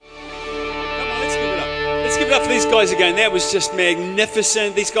it up for these guys again. That was just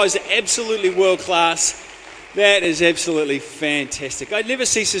magnificent. These guys are absolutely world class. That is absolutely fantastic. It never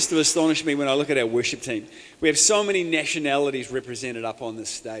ceases to astonish me when I look at our worship team. We have so many nationalities represented up on this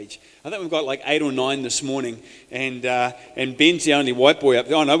stage. I think we've got like 8 or 9 this morning, and Ben's the only white boy up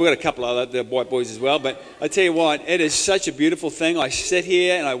there. Oh no, we've got a couple of other white boys as well. But I tell you what, it is such a beautiful thing. I sit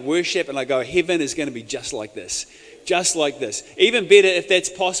here and I worship and I go, heaven is going to be just like this. Just like this. Even better if that's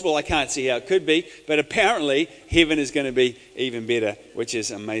possible. I can't see how it could be, but apparently heaven is going to be even better, which is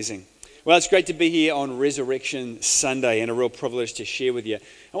amazing. Well, it's great to be here on Resurrection Sunday and a real privilege to share with you.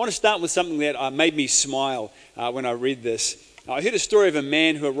 I want to start with something that made me smile when I read this. I heard a story of a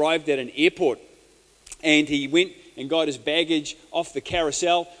man who arrived at an airport, and he went and got his baggage off the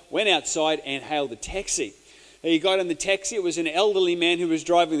carousel, went outside and hailed a taxi. He got in the taxi. It was an elderly man who was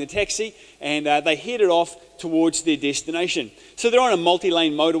driving the taxi, and they headed off towards their destination. So they're on a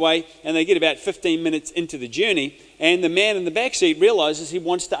multi-lane motorway, and they get about 15 minutes into the journey, and the man in the back seat realizes he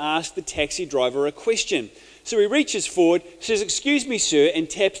wants to ask the taxi driver a question. So he reaches forward, says, "Excuse me, sir," and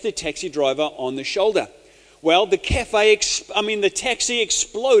taps the taxi driver on the shoulder. Well, the taxi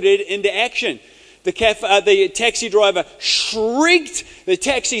exploded into action. The taxi driver shrieked. The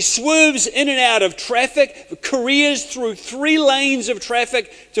taxi swerves in and out of traffic, careers through 3 lanes of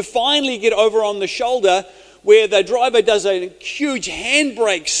traffic to finally get over on the shoulder, where the driver does a huge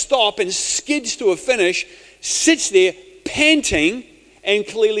handbrake stop and skids to a finish, sits there panting and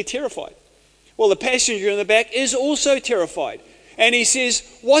clearly terrified. Well, the passenger in the back is also terrified. And he says,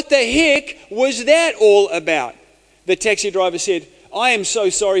 "What the heck was that all about?" The taxi driver said, "I am so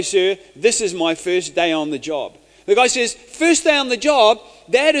sorry, sir. This is my first day on the job." The guy says, "First day on the job?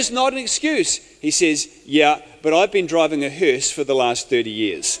 That is not an excuse." He says, "Yeah, but I've been driving a hearse for the last 30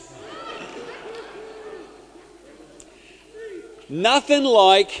 years. Nothing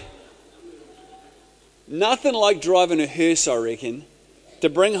like driving a hearse, I reckon, to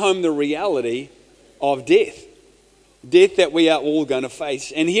bring home the reality of death. Death that we are all going to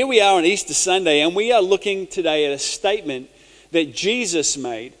face. And here we are on Easter Sunday, and we are looking today at a statement that Jesus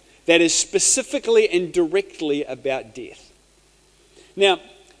made that is specifically and directly about death. Now,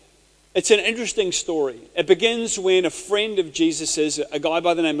 it's an interesting story. It begins when a friend of Jesus's, a guy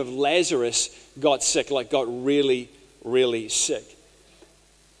by the name of Lazarus, got sick, got really, really sick.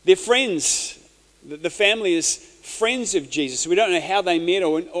 They're friends. The family is friends of Jesus. We don't know how they met,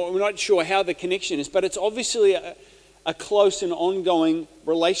 or we're not sure how the connection is, but it's obviously a close and ongoing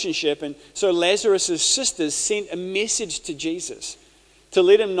relationship. And so Lazarus' sisters sent a message to Jesus to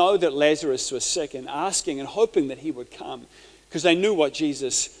let him know that Lazarus was sick, and asking and hoping that he would come, because they knew what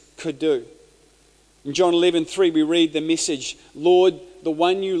Jesus could do. In John 11:3 we read the message, "Lord, the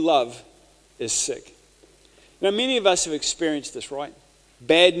one you love is sick." Now, many of us have experienced this, right?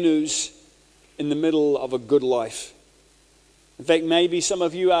 Bad news in the middle of a good life. In fact, maybe some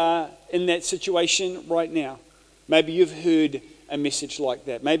of you are in that situation right now. Maybe you've heard a message like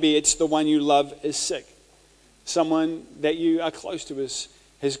that. Maybe it's the one you love is sick. Someone that you are close to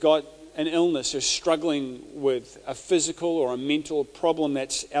has got an illness, or struggling with a physical or a mental problem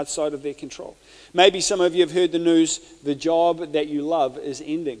that's outside of their control. Maybe some of you have heard the news, the job that you love is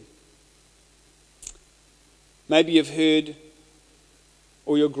ending. Maybe you've heard,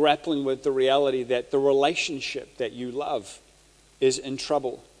 or you're grappling with the reality that the relationship that you love is in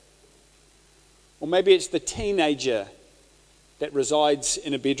trouble. Or maybe it's the teenager that resides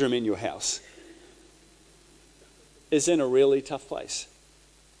in a bedroom in your house is in a really tough place.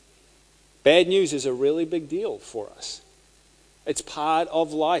 Bad news is a really big deal for us. It's part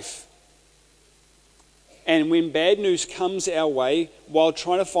of life. And when bad news comes our way, while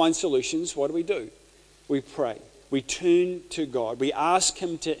trying to find solutions, what do? We pray. We turn to God. We ask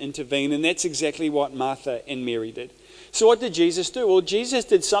him to intervene, and that's exactly what Martha and Mary did. So what did Jesus do? Well, Jesus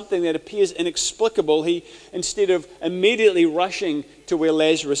did something that appears inexplicable. He, instead of immediately rushing to where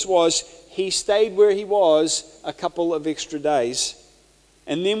Lazarus was, he stayed where he was a couple of extra days,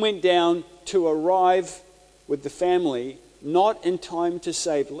 and then went down to arrive with the family, not in time to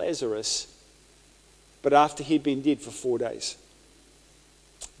save Lazarus, but after he'd been dead for 4 days.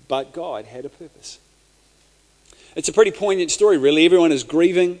 But God had a purpose. It's a pretty poignant story, really. Everyone is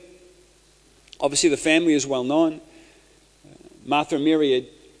grieving. Obviously, the family is well known. Martha and Mary are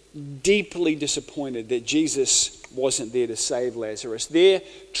deeply disappointed that Jesus wasn't there to save Lazarus. They're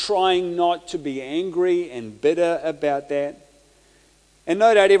trying not to be angry and bitter about that. And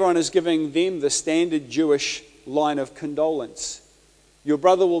no doubt everyone is giving them the standard Jewish line of condolence. Your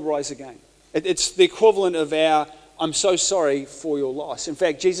brother will rise again. It's the equivalent of our, "I'm so sorry for your loss." In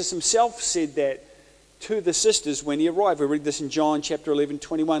fact, Jesus himself said that to the sisters when he arrived. We read this in John chapter 11,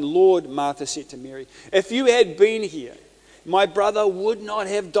 21. Lord, Martha said to Mary, if you had been here, my brother would not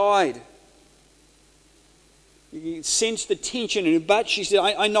have died. You sense the tension in her, but she said,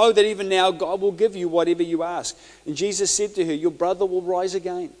 I know that even now God will give you whatever you ask. And Jesus said to her, your brother will rise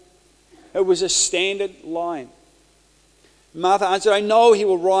again. It was a standard line. Martha answered, I know he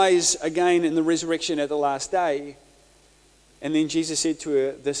will rise again in the resurrection at the last day. And then Jesus said to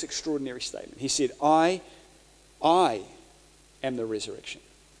her this extraordinary statement. He said, I am the resurrection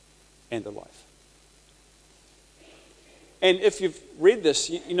and the life. And if you've read this,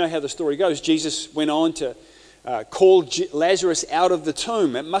 you know how the story goes. Jesus went on to call Lazarus out of the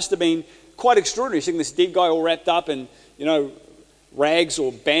tomb. It must have been quite extraordinary, seeing this dead guy all wrapped up in, rags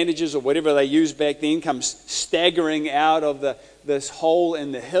or bandages or whatever they used back then, comes staggering out of this hole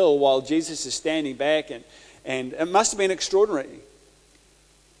in the hill while Jesus is standing back. And it must have been extraordinary.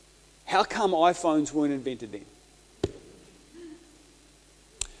 How come iPhones weren't invented then?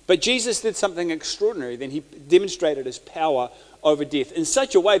 But Jesus did something extraordinary. Then he demonstrated his power over death in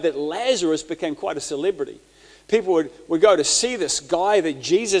such a way that Lazarus became quite a celebrity. People would go to see this guy that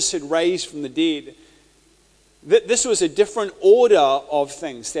Jesus had raised from the dead. This was a different order of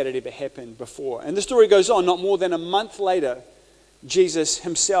things that had ever happened before. And the story goes on. Not more than a month later, Jesus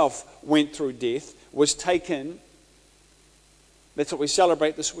himself went through death, was taken, that's what we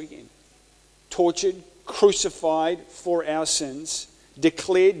celebrate this weekend, tortured, crucified for our sins,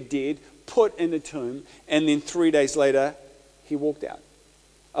 declared dead, put in a tomb, and then 3 days later, he walked out,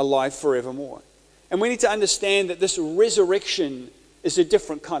 alive forevermore. And we need to understand that this resurrection is a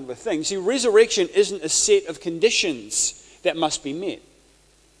different kind of a thing. See, resurrection isn't a set of conditions that must be met.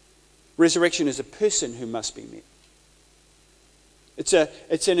 Resurrection is a person who must be met.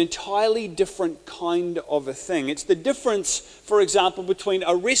 It's an entirely different kind of a thing. It's the difference, for example, between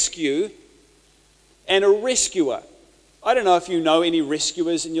a rescue and a rescuer. I don't know if you know any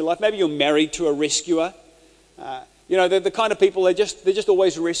rescuers in your life. Maybe you're married to a rescuer. They're the kind of people, they're just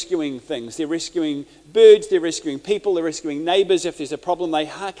always rescuing things. They're rescuing birds, they're rescuing people, they're rescuing neighbors. If there's a problem, they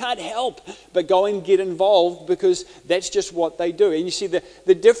can't help but go and get involved because that's just what they do. And you see,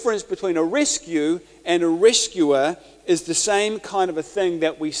 the difference between a rescue and a rescuer is the same kind of a thing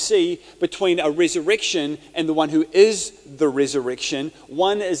that we see between a resurrection and the one who is the resurrection.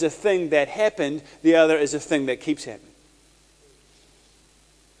 One is a thing that happened, the other is a thing that keeps happening.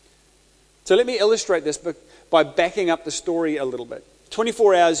 So let me illustrate this by backing up the story a little bit.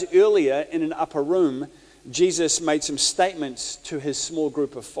 24 hours earlier, in an upper room, Jesus made some statements to his small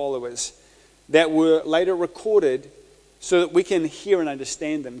group of followers that were later recorded so that we can hear and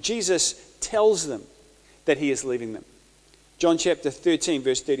understand them. Jesus tells them that he is leaving them. John chapter 13,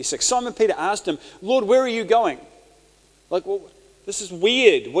 verse 36. Simon Peter asked him, Lord, where are you going? This is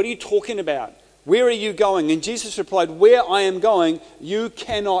weird. What are you talking about? Where are you going? And Jesus replied, where I am going, you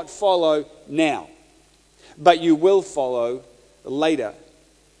cannot follow now, but you will follow later.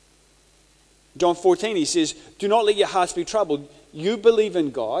 John 14, he says, do not let your hearts be troubled. You believe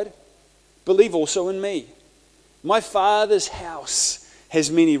in God, believe also in me. My Father's house has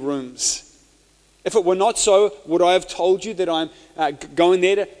many rooms. If it were not so, would I have told you that I'm going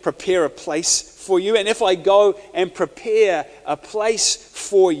there to prepare a place for you? And if I go and prepare a place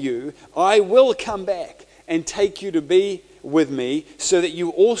for you, I will come back and take you to be with me so that you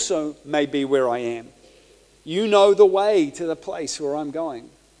also may be where I am. You know the way to the place where I'm going.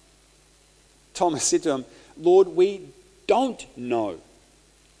 Thomas said to him, Lord, we don't know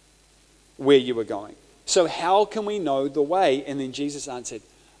where you are going. So how can we know the way? And then Jesus answered,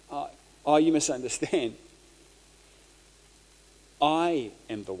 you misunderstand. I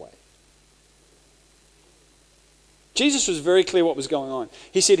am the way. Jesus was very clear what was going on.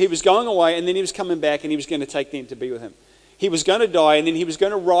 He said he was going away and then he was coming back and he was going to take them to be with him. He was going to die and then he was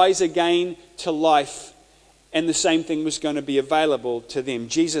going to rise again to life, and the same thing was going to be available to them.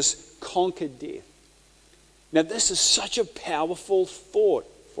 Jesus conquered death. Now this is such a powerful thought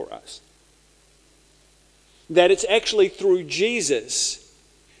for us, that it's actually through Jesus,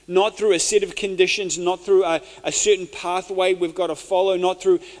 not through a set of conditions, not through a certain pathway we've got to follow, not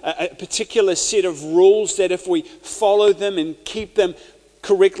through a particular set of rules that if we follow them and keep them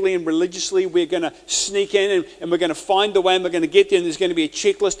correctly and religiously, we're going to sneak in and we're going to find the way and we're going to get there and there's going to be a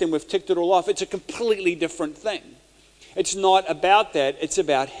checklist and we've ticked it all off. It's a completely different thing. It's not about that. It's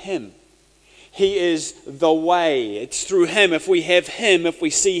about Him. He is the way. It's through Him. If we have Him, if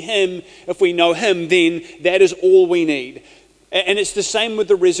we see Him, if we know Him, then that is all we need. And it's the same with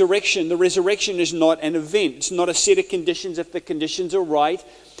the resurrection. The resurrection is not an event. It's not a set of conditions. If the conditions are right,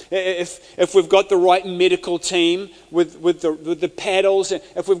 if we've got the right medical team with the paddles,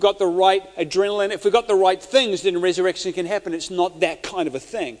 if we've got the right adrenaline, if we've got the right things, then resurrection can happen. It's not that kind of a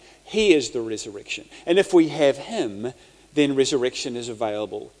thing. He is the resurrection. And if we have him, then resurrection is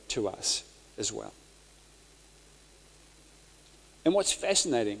available to us as well. And what's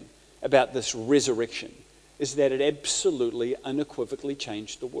fascinating about this resurrection is that it absolutely, unequivocally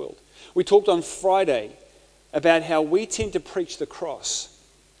changed the world. We talked on Friday about how we tend to preach the cross.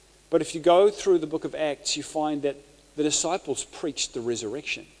 But if you go through the book of Acts, you find that the disciples preached the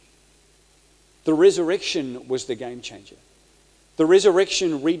resurrection. The resurrection was the game changer. The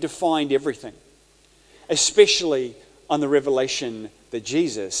resurrection redefined everything, especially on the revelation that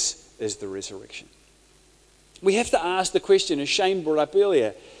Jesus is the resurrection. We have to ask the question, as Shane brought up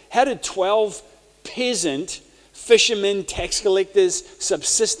earlier, how did 12 peasant, fishermen, tax collectors,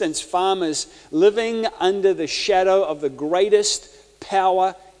 subsistence farmers living under the shadow of the greatest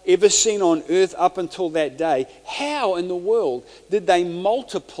power ever seen on earth up until that day, how in the world did they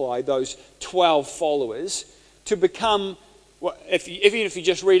multiply those 12 followers to become, even if you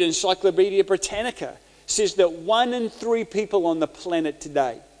just read Encyclopedia Britannica, says that 1 in 3 people on the planet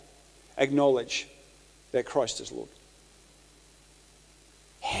today acknowledge that Christ is Lord.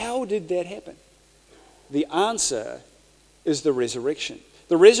 How did that happen? The answer is the resurrection.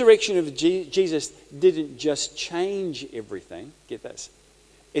 The resurrection of Jesus didn't just change everything. Get this.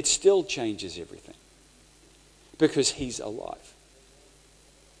 It still changes everything because he's alive.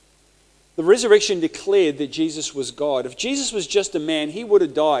 The resurrection declared that Jesus was God. If Jesus was just a man, he would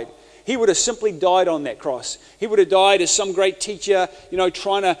have died. He would have simply died on that cross. He would have died as some great teacher,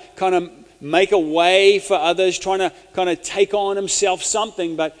 trying to kind of make a way for others, trying to kind of take on himself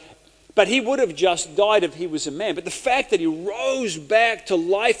something, but he would have just died if he was a man. But the fact that he rose back to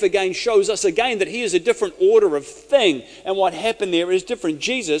life again shows us again that he is a different order of thing. And what happened there is different.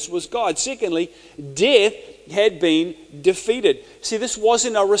 Jesus was God. Secondly, death had been defeated. See, this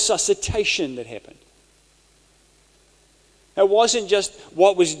wasn't a resuscitation that happened. It wasn't just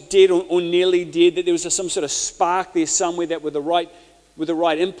what was dead or nearly dead, that there was some sort of spark there somewhere that with the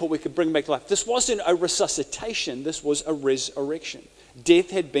right input we could bring back to life. This wasn't a resuscitation. This was a resurrection.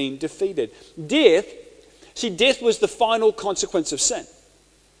 Death had been defeated. Death was the final consequence of sin.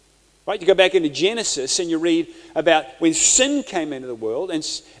 Right? You go back into Genesis and you read about when sin came into the world,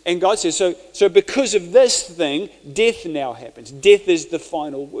 and God says, so because of this thing, death now happens. Death is the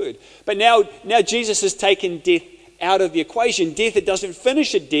final word. But now Jesus has taken death out of the equation. Death, it doesn't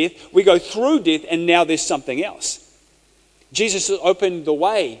finish at death. We go through death, and now there's something else. Jesus has opened the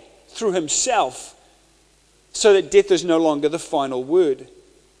way through himself so that death is no longer the final word.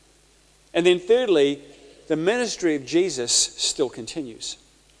 And then thirdly, the ministry of Jesus still continues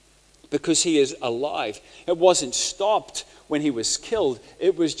because he is alive. It wasn't stopped when he was killed.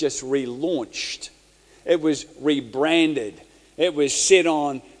 It was just relaunched. It was rebranded. It was set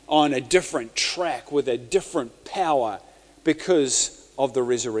on a different track with a different power because of the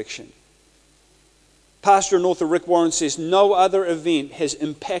resurrection. Pastor and author Rick Warren says, no other event has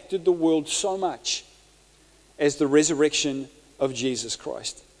impacted the world so much as the resurrection of Jesus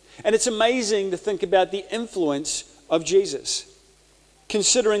Christ. And it's amazing to think about the influence of Jesus,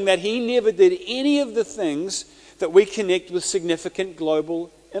 considering that he never did any of the things that we connect with significant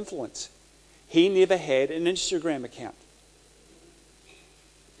global influence. He never had an Instagram account.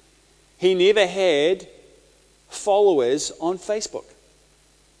 He never had followers on Facebook.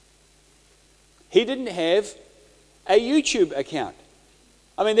 He didn't have a YouTube account.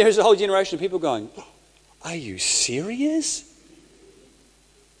 I mean, there's a whole generation of people going, are you serious?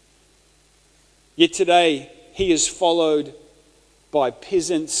 Yet today, he is followed by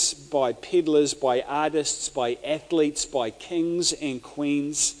peasants, by peddlers, by artists, by athletes, by kings and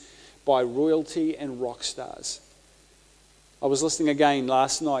queens, by royalty and rock stars. I was listening again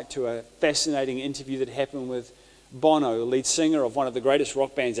last night to a fascinating interview that happened with Bono, the lead singer of one of the greatest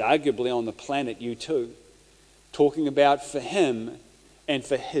rock bands arguably on the planet, U2, talking about for him and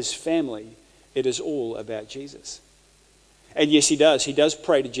for his family, it is all about Jesus. And yes, he does. He does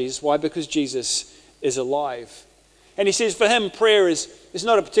pray to Jesus. Why? Because Jesus is alive. And he says for him, prayer is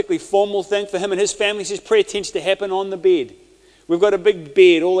not a particularly formal thing. For him and his family, he says prayer tends to happen on the bed. We've got a big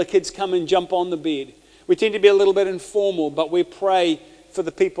bed. All the kids come and jump on the bed. We tend to be a little bit informal, but we pray for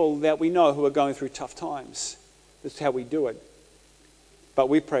the people that we know who are going through tough times. That's how we do it. But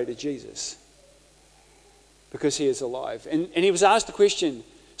we pray to Jesus because he is alive. And he was asked the question,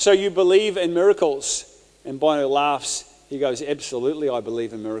 so you believe in miracles? And Bono laughs. He goes, absolutely, I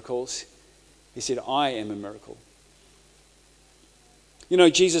believe in miracles. He said, I am a miracle. You know,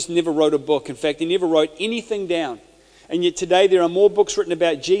 Jesus never wrote a book. In fact, he never wrote anything down. And yet today there are more books written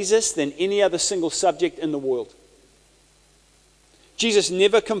about Jesus than any other single subject in the world. Jesus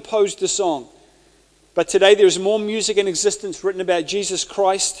never composed a song, but today there is more music in existence written about Jesus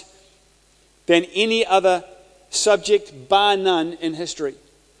Christ than any other subject, bar none, in history.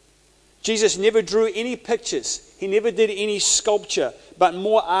 Jesus never drew any pictures. He never did any sculpture, but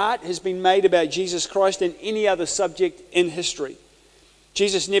more art has been made about Jesus Christ than any other subject in history.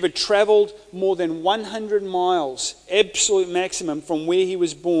 Jesus never traveled more than 100 miles, absolute maximum, from where he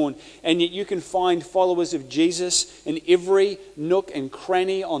was born. And yet you can find followers of Jesus in every nook and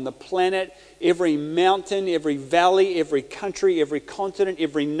cranny on the planet, every mountain, every valley, every country, every continent,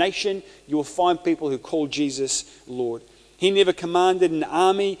 every nation. You will find people who call Jesus Lord. He never commanded an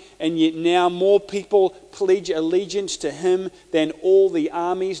army, and yet now more people pledge allegiance to him than all the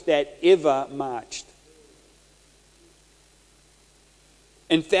armies that ever marched.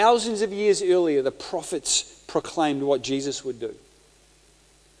 And thousands of years earlier, the prophets proclaimed what Jesus would do.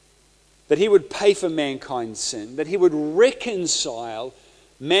 That he would pay for mankind's sin. That he would reconcile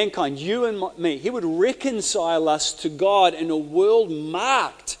mankind, you and me. He would reconcile us to God in a world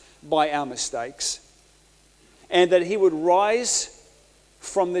marked by our mistakes. And that he would rise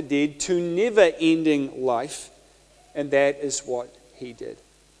from the dead to never-ending life. And that is what he did.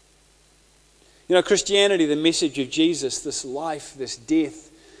 You know, Christianity, the message of Jesus, this life, this death,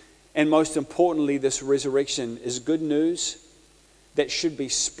 and most importantly, this resurrection, is good news that should be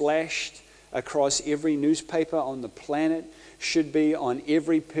splashed across every newspaper on the planet, should be on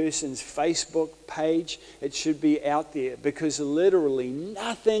every person's Facebook page. It should be out there, because literally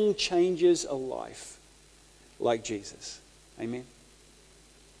nothing changes a life like Jesus. Amen.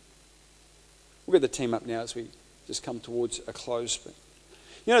 We'll get the team up now as we just come towards a close. But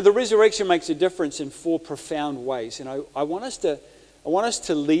you know, the resurrection makes a difference in 4 profound ways. And I want us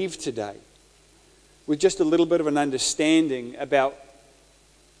to leave today with just a little bit of an understanding about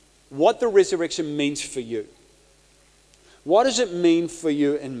what the resurrection means for you. What does it mean for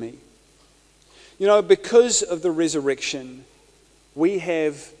you and me? You know, because of the resurrection, we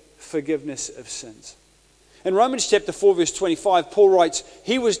have forgiveness of sins. In Romans chapter 4, verse 25, Paul writes,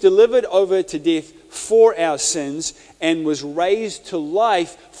 he was delivered over to death for our sins and was raised to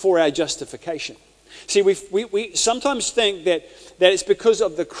life for our justification. See, we sometimes think that it's because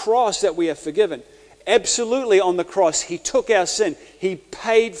of the cross that we are forgiven. Absolutely, on the cross, he took our sin. He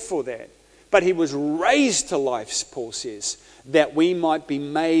paid for that. But he was raised to life, Paul says, that we might be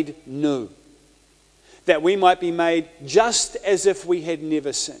made new. That we might be made just as if we had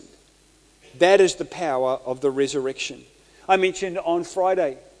never sinned. That is the power of the resurrection. I mentioned on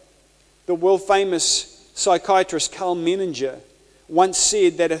Friday, the world-famous psychiatrist Karl Menninger once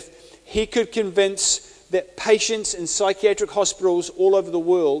said that if he could convince that patients in psychiatric hospitals all over the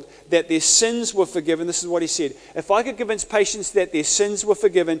world that their sins were forgiven, this is what he said, if I could convince patients that their sins were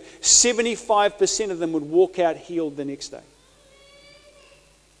forgiven, 75% of them would walk out healed the next day.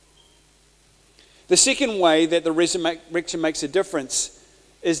 The second way that the resurrection makes a difference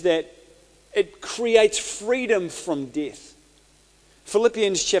is that it creates freedom from death.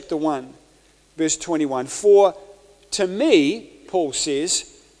 Philippians chapter 1, verse 21. For to me, Paul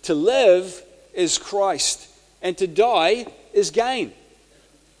says, to live is Christ, and to die is gain.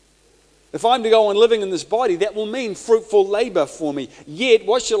 If I'm to go on living in this body, that will mean fruitful labor for me. Yet,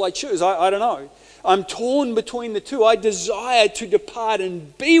 what shall I choose? I don't know. I'm torn between the two. I desire to depart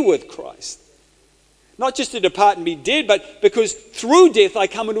and be with Christ. Not just to depart and be dead, but because through death I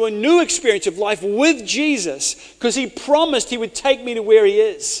come into a new experience of life with Jesus, because he promised he would take me to where he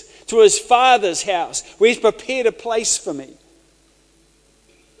is, to his Father's house, where he's prepared a place for me.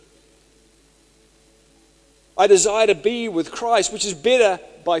 I desire to be with Christ, which is better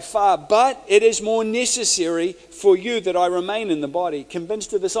by far, but it is more necessary for you that I remain in the body.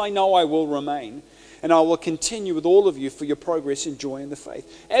 Convinced of this, I know I will remain. And I will continue with all of you for your progress and joy in the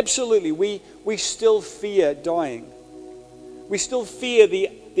faith. Absolutely, we still fear dying. We still fear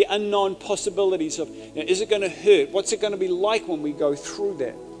the unknown possibilities of, is it going to hurt? What's it going to be like when we go through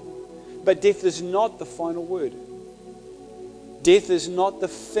that? But death is not the final word. Death is not the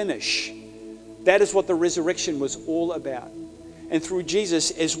finish. That is what the resurrection was all about. And through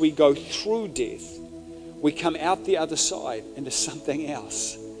Jesus, as we go through death, we come out the other side into something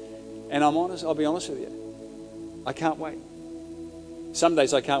else. And I'll be honest with you, I can't wait. Some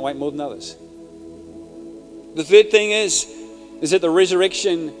days I can't wait more than others. The third thing is that the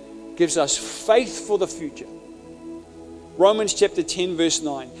resurrection gives us faith for the future. Romans chapter 10, verse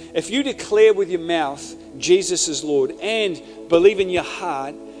 9. If you declare with your mouth Jesus is Lord and believe in your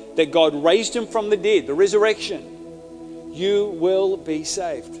heart that God raised him from the dead, the resurrection, you will be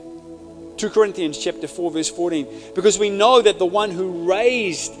saved. 2 Corinthians chapter 4, verse 14. Because we know that the one who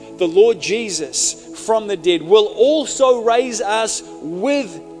raised the Lord Jesus from the dead will also raise us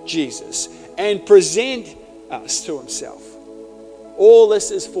with Jesus and present us to himself. All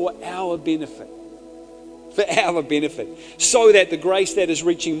this is for our benefit. For our benefit. So that the grace that is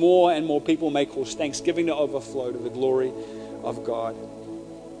reaching more and more people may cause thanksgiving to overflow to the glory of God.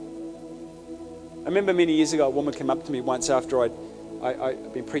 I remember many years ago, a woman came up to me once after I'd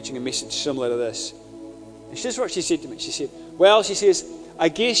been preaching a message similar to this. And this is what she said to me. She said, well, she says, I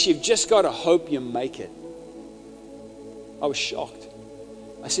guess you've just got to hope you make it. I was shocked.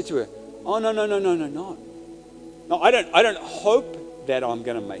 I said to her, oh, no. No, I don't hope that I'm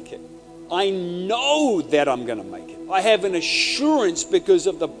going to make it. I know that I'm going to make it. I have an assurance because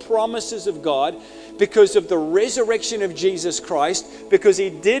of the promises of God, because of the resurrection of Jesus Christ, because he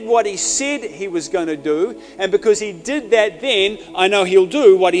did what he said he was going to do, and because he did that then, I know he'll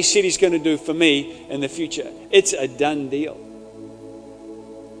do what he said he's going to do for me in the future. It's a done deal.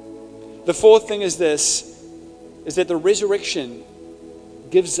 The fourth thing is this, is that the resurrection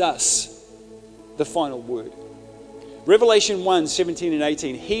gives us the final word. Revelation 1, 17 and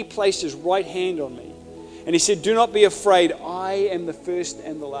 18, he placed his right hand on me and he said, do not be afraid, I am the first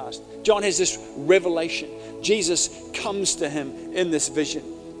and the last. John has this revelation. Jesus comes to him in this vision,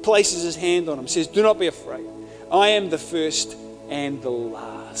 places his hand on him, says, do not be afraid. I am the first and the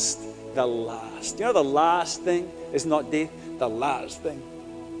last. The last. You know, the last thing is not death. The last thing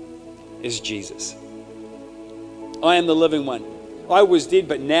is Jesus. I am the living one. I was dead,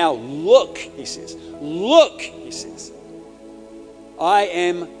 but now look, he says. Look, he says. I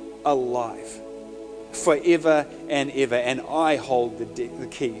am alive forever and ever, and I hold the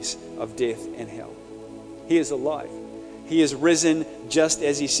keys of death and hell. He is alive. He is risen just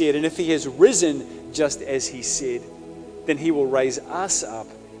as he said. And if he has risen just as he said, then he will raise us up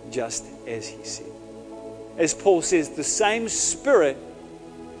just as he said. As Paul says, the same Spirit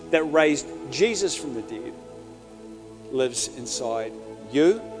that raised Jesus from the dead lives inside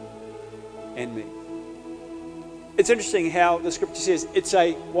you and me. It's interesting how the scripture says it's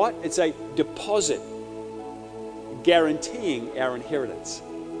a what? It's a deposit guaranteeing our inheritance.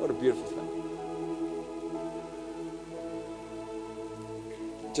 What a beautiful thing.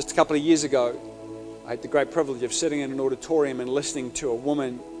 Just a couple of years ago, I had the great privilege of sitting in an auditorium and listening to a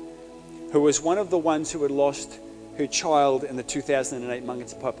woman who was one of the ones who had lost her child in the 2008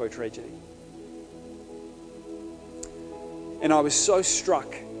 Mangatapapo tragedy. And I was so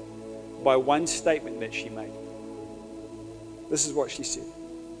struck by one statement that she made. This is what she said.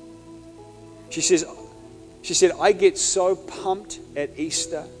 She said, I get so pumped at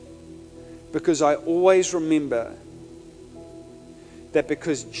Easter because I always remember that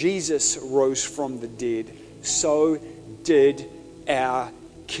because Jesus rose from the dead, so did our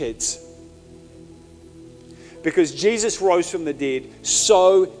kids. Because Jesus rose from the dead,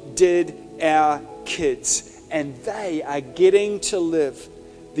 so did our kids. And they are getting to live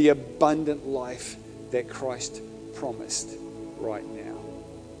the abundant life that Christ promised right now.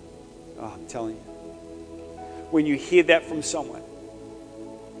 Oh, I'm telling you. When you hear that from someone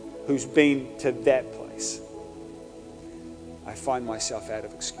who's been to that place, I find myself out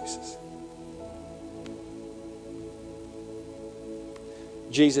of excuses.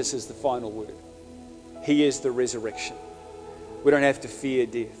 Jesus is the final word. He is the resurrection. We don't have to fear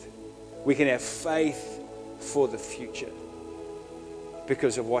death. We can have faith for the future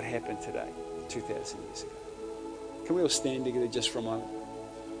because of what happened today, 2,000 years ago. Can we all stand together just for a moment?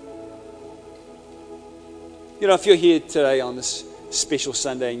 You know, if you're here today on this special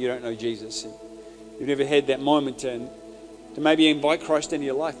Sunday and you don't know Jesus, and you've never had that moment to maybe invite Christ into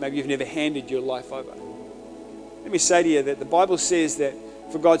your life, maybe you've never handed your life over. Let me say to you that the Bible says that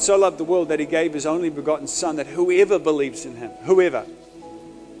for God so loved the world that he gave his only begotten Son, that whoever believes in him, whoever,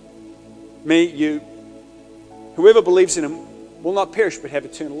 me, you, whoever believes in him will not perish but have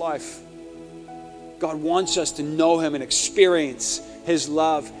eternal life. God wants us to know him and experience his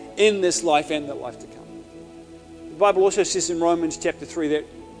love in this life and the life to come. The Bible also says in Romans chapter 3 that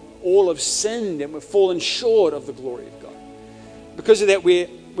all have sinned and we've fallen short of the glory of God. Because of that, we're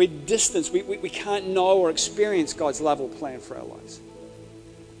distanced. We can't know or experience God's love or plan for our lives.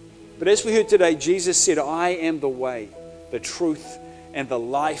 But as we heard today, Jesus said, I am the way, the truth, and the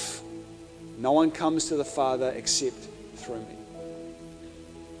life. No one comes to the Father except through me.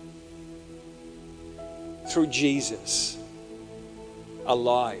 Through Jesus,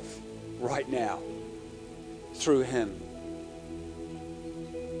 alive right now, through him,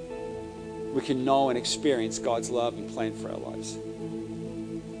 we can know and experience God's love and plan for our lives.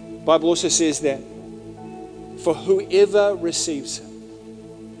 The Bible also says that for whoever receives him,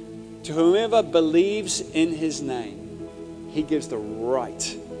 To whomever believes in his name, he gives the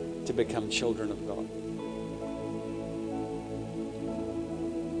right to become children of God.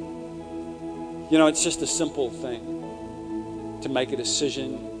 You know, it's just a simple thing to make a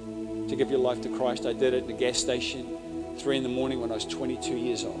decision to give your life to Christ. I did it at the gas station, 3 in the morning when I was 22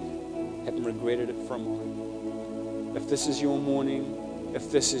 years old. Haven't regretted it for a moment. If this is your morning,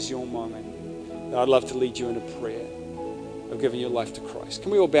 if this is your moment, I'd love to lead you in a prayer of giving your life to Christ.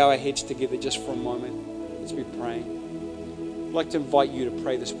 Can we all bow our heads together just for a moment as we pray? I'd like to invite you to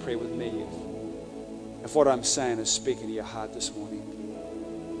pray this prayer with me if what I'm saying is speaking to your heart this morning.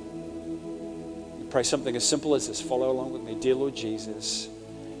 You pray something as simple as this. Follow along with me. Dear Lord Jesus,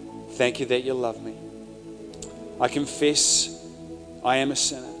 thank you that you love me. I confess I am a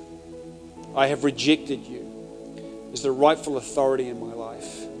sinner. I have rejected you as the rightful authority in my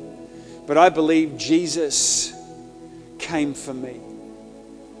life. But I believe Jesus came for me,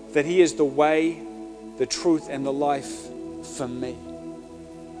 that he is the way, the truth, and the life for me.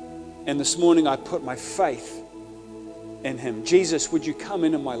 And this morning I put my faith in him. Jesus, would you come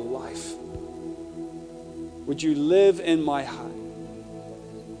into my life? Would you live in my heart?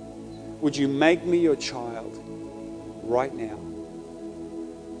 Would you make me your child right now?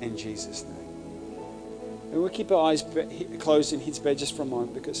 In Jesus' name. And we'll keep our eyes closed and heads bowed just for a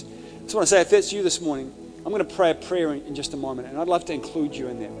moment, because I just want to say, if that's you this morning, I'm going to pray a prayer in just a moment, and I'd love to include you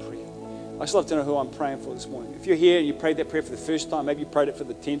in that prayer. I just love to know who I'm praying for this morning. If you're here and you prayed that prayer for the first time, maybe you prayed it for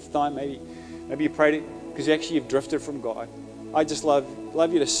the 10th time, maybe you prayed it because actually you've drifted from God. I just love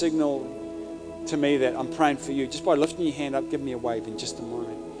you to signal to me that I'm praying for you just by lifting your hand up. Give me a wave in just a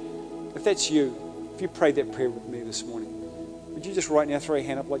moment. If that's you, if you prayed that prayer with me this morning, would you just right now throw your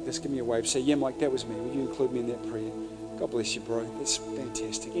hand up like this, give me a wave, say, yeah, Mike, that was me. Would you include me in that prayer? God bless you, bro. That's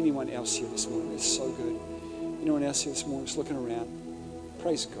fantastic. Anyone else here this morning? That's so good. Anyone else here this morning just looking around?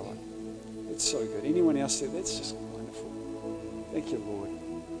 Praise God. It's so good. Anyone else there? That's just wonderful. Thank you, Lord.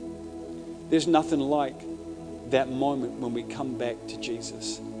 There's nothing like that moment when we come back to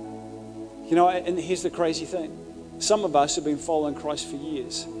Jesus. You know, and here's the crazy thing. Some of us have been following Christ for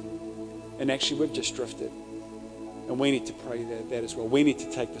years, and actually we've just drifted. And we need to pray that as well. We need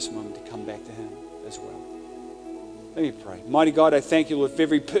to take this moment to come back to him as well. Let me pray. Mighty God, I thank you, Lord, for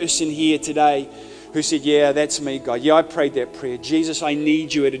every person here today who said, yeah, that's me, God. Yeah, I prayed that prayer. Jesus, I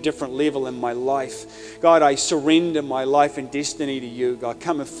need you at a different level in my life. God, I surrender my life and destiny to you. God,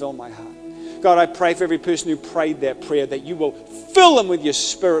 come and fill my heart. God, I pray for every person who prayed that prayer that you will fill them with your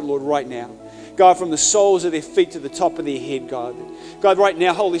spirit, Lord, right now. God, from the soles of their feet to the top of their head, God. God, right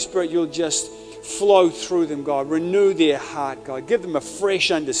now, Holy Spirit, you'll just flow through them, God. Renew their heart, God. Give them a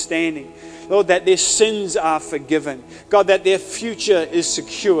fresh understanding, Lord, that their sins are forgiven. God, that their future is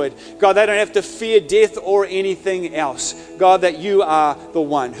secured. God, they don't have to fear death or anything else. God, that you are the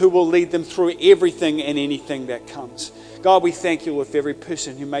one who will lead them through everything and anything that comes. God, we thank you, Lord, for every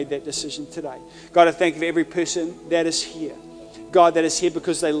person who made that decision today. God, I thank you for every person that is here. God, that is here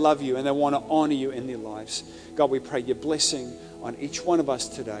because they love you and they want to honor you in their lives. God, we pray your blessing on each one of us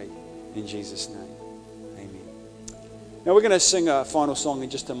today. In Jesus' name, amen. Now we're going to sing a final song in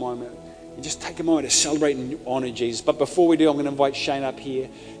just a moment. And just take a moment to celebrate and honor Jesus. But before we do, I'm going to invite Shane up here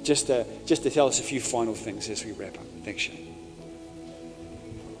just to tell us a few final things as we wrap up. Thanks, Shane.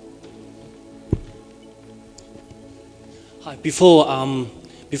 Hi.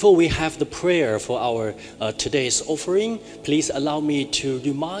 Before we have the prayer for our today's offering, please allow me to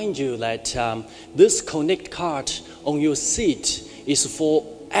remind you that this Connect card on your seat is for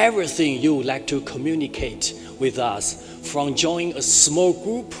everything you would like to communicate with us, from joining a small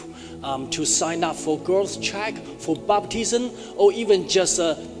group to sign up for girls' track, for baptism, or even just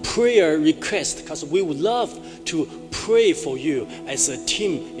a prayer request, because we would love to pray for you as a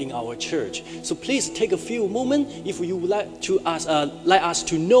team in our church. So please take a few moments if you would like to like us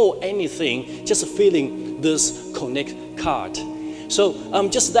to know anything, just filling this Connect card. So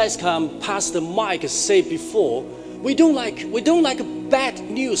just like Pastor Mike said before, we don't like bad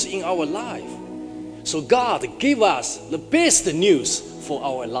news in our life. So God gave us the best news for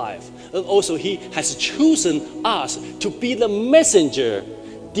our life. And also He has chosen us to be the messenger,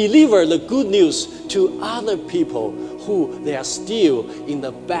 deliver the good news to other people who they are still in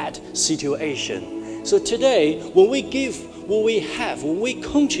the bad situation. So today, when we give what we have, when we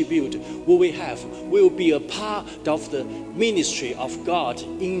contribute what we have, we will be a part of the ministry of God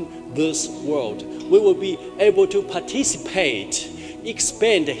in this world. We will be able to participate,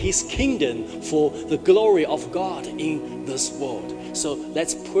 expand His kingdom for the glory of God in this world. So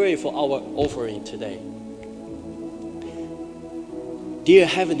let's pray for our offering today. Dear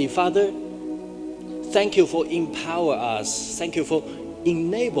Heavenly Father, thank you for empowering us. Thank you for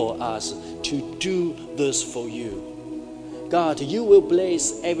enable us to do this for you. God, you will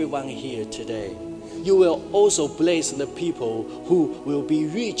bless everyone here today. You will also bless the people who will be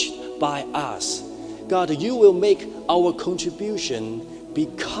reached by us. God, you will make our contribution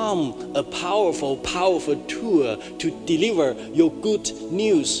become a powerful, powerful tool to deliver your good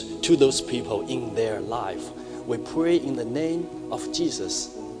news to those people in their life. We pray in the name of Jesus.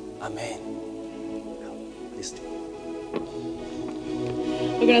 Amen. Please do.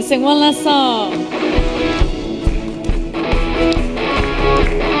 We're going to sing one last song.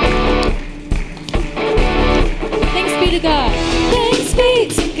 Thanks be to God. Thanks be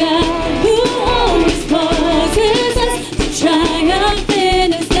to God who always causes us to triumph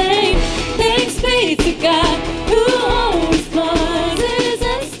in His name. Thanks be to God who always causes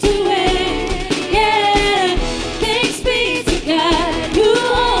us to win. Yeah. Thanks be to God who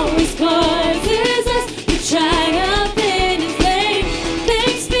always causes us to triumph in His name.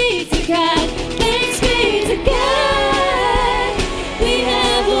 Thanks be to God. Thanks be to God. We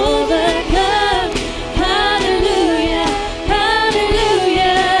have overcome. Hallelujah.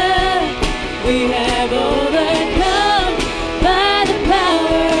 Hallelujah. We have overcome by the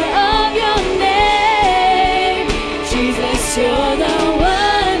power of your name. Jesus, you're the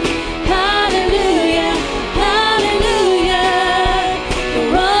one. Hallelujah. Hallelujah. The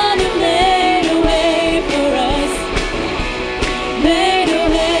one who made a way for us. Made a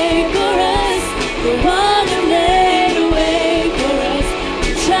way for us. The one who made a way for us.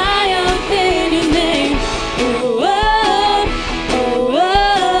 To triumph in your name. Oh, oh, oh, oh.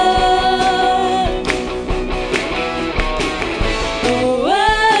 Oh, oh,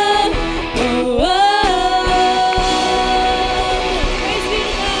 oh, oh. Praise be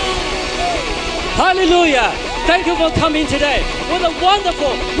to God. Hallelujah. Thank you for coming today. What a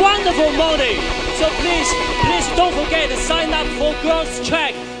wonderful, wonderful morning. So please don't forget to sign up for Growth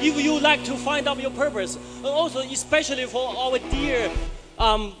Track if you like to find out your purpose. And also, especially for our dear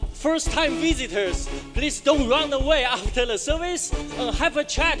first-time visitors, please don't run away after the service. Have a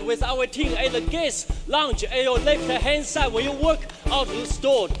chat with our team at the guest lounge at your left-hand side when you walk out of the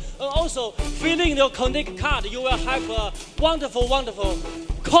store. And also, fill in your Connect card. You will have a wonderful, wonderful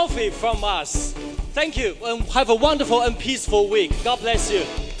coffee from us. Thank you, and have a wonderful and peaceful week. God bless you.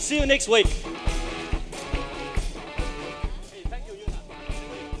 See you next week.